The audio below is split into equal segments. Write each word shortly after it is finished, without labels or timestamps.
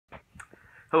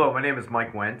Hello, my name is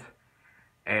Mike Wendt,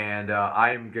 and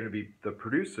I'm going to be the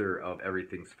producer of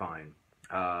Everything's Fine.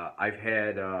 I've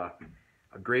had a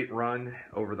great run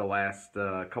over the last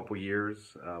couple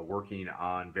years working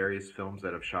on various films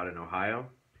that I've shot in Ohio,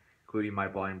 including My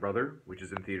Blind Brother, which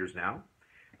is in theaters now,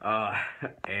 uh,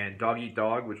 and Dog Eat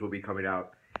Dog, which will be coming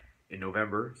out in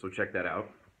November, so check that out,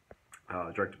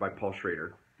 directed by Paul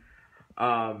Schrader.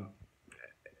 Um,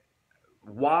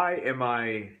 why am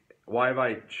I why have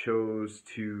I chose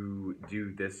to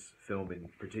do this film in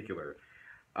particular?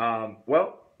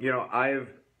 I've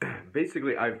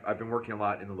basically I've been working a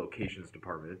lot in the locations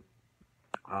department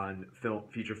on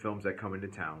feature films that come into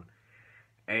town,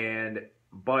 and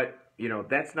but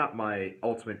that's not my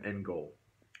ultimate end goal.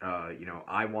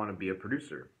 I want to be a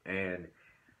producer, and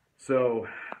so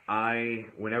I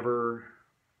whenever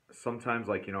sometimes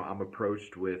I'm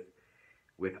approached with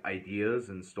ideas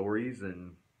and stories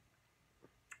and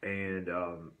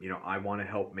I want to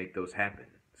help make those happen.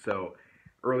 So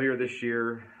earlier this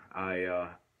year, I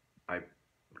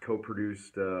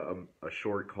co-produced a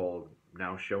short called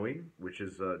Now Showing, which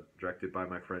is directed by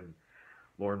my friend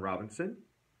Lauren Robinson.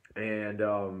 And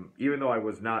even though I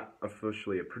was not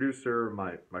officially a producer,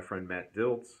 my friend Matt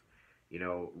Diltz,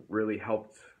 really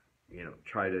helped,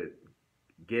 try to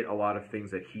get a lot of things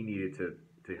that he needed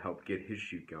to help get his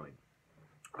shoot going.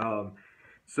 Um,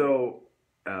 so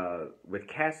with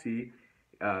Cassie,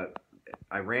 uh,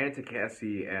 I ran into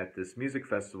Cassie at this music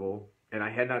festival, and I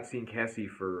had not seen Cassie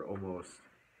for almost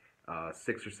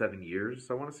 6 or 7 years,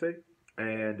 I want to say.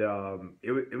 And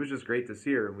it was just great to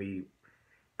see her. And we,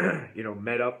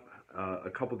 met up a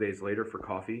couple days later for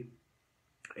coffee,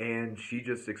 and she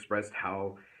just expressed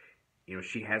how,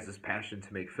 she has this passion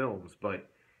to make films, but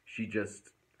she just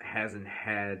hasn't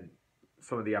had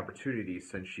some of the opportunities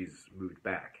since she's moved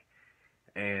back.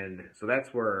 And so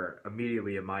that's where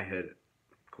immediately in my head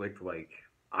clicked like,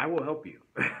 I will help you.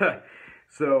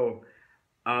 so,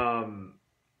 um,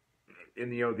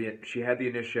 and she had the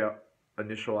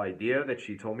initial idea that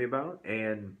she told me about,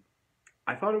 and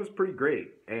I thought it was pretty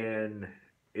great, and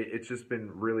it's just been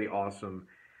really awesome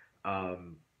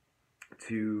um,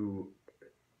 to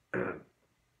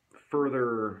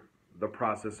further the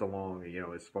process along.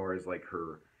 As far as like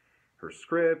her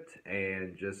script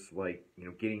and just like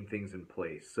getting things in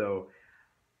place. So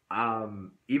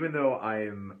even though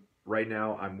right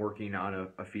now I'm working on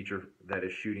a feature that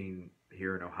is shooting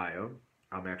here in Ohio,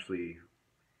 I'm actually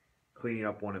cleaning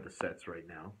up one of the sets right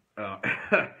now.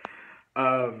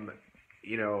 Um,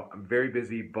 I'm very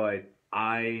busy, but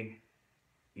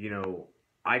you know,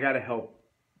 I got to help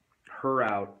her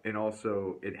out, and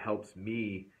also it helps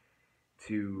me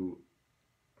to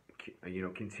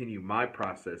continue my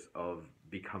process of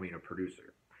becoming a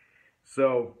producer.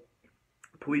 So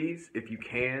please, if you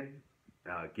can,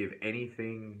 give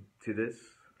anything to this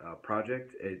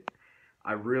project.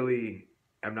 I really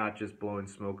am not just blowing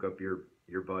smoke up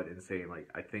your butt and saying like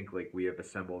I think like we have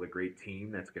assembled a great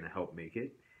team that's going to help make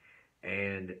it,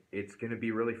 and it's going to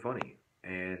be really funny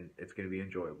and it's going to be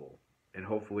enjoyable, and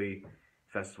hopefully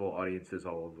festival audiences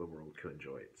all over the world could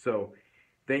enjoy it. So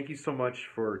thank you so much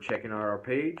for checking out our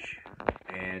page,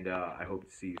 and I hope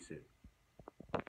to see you soon.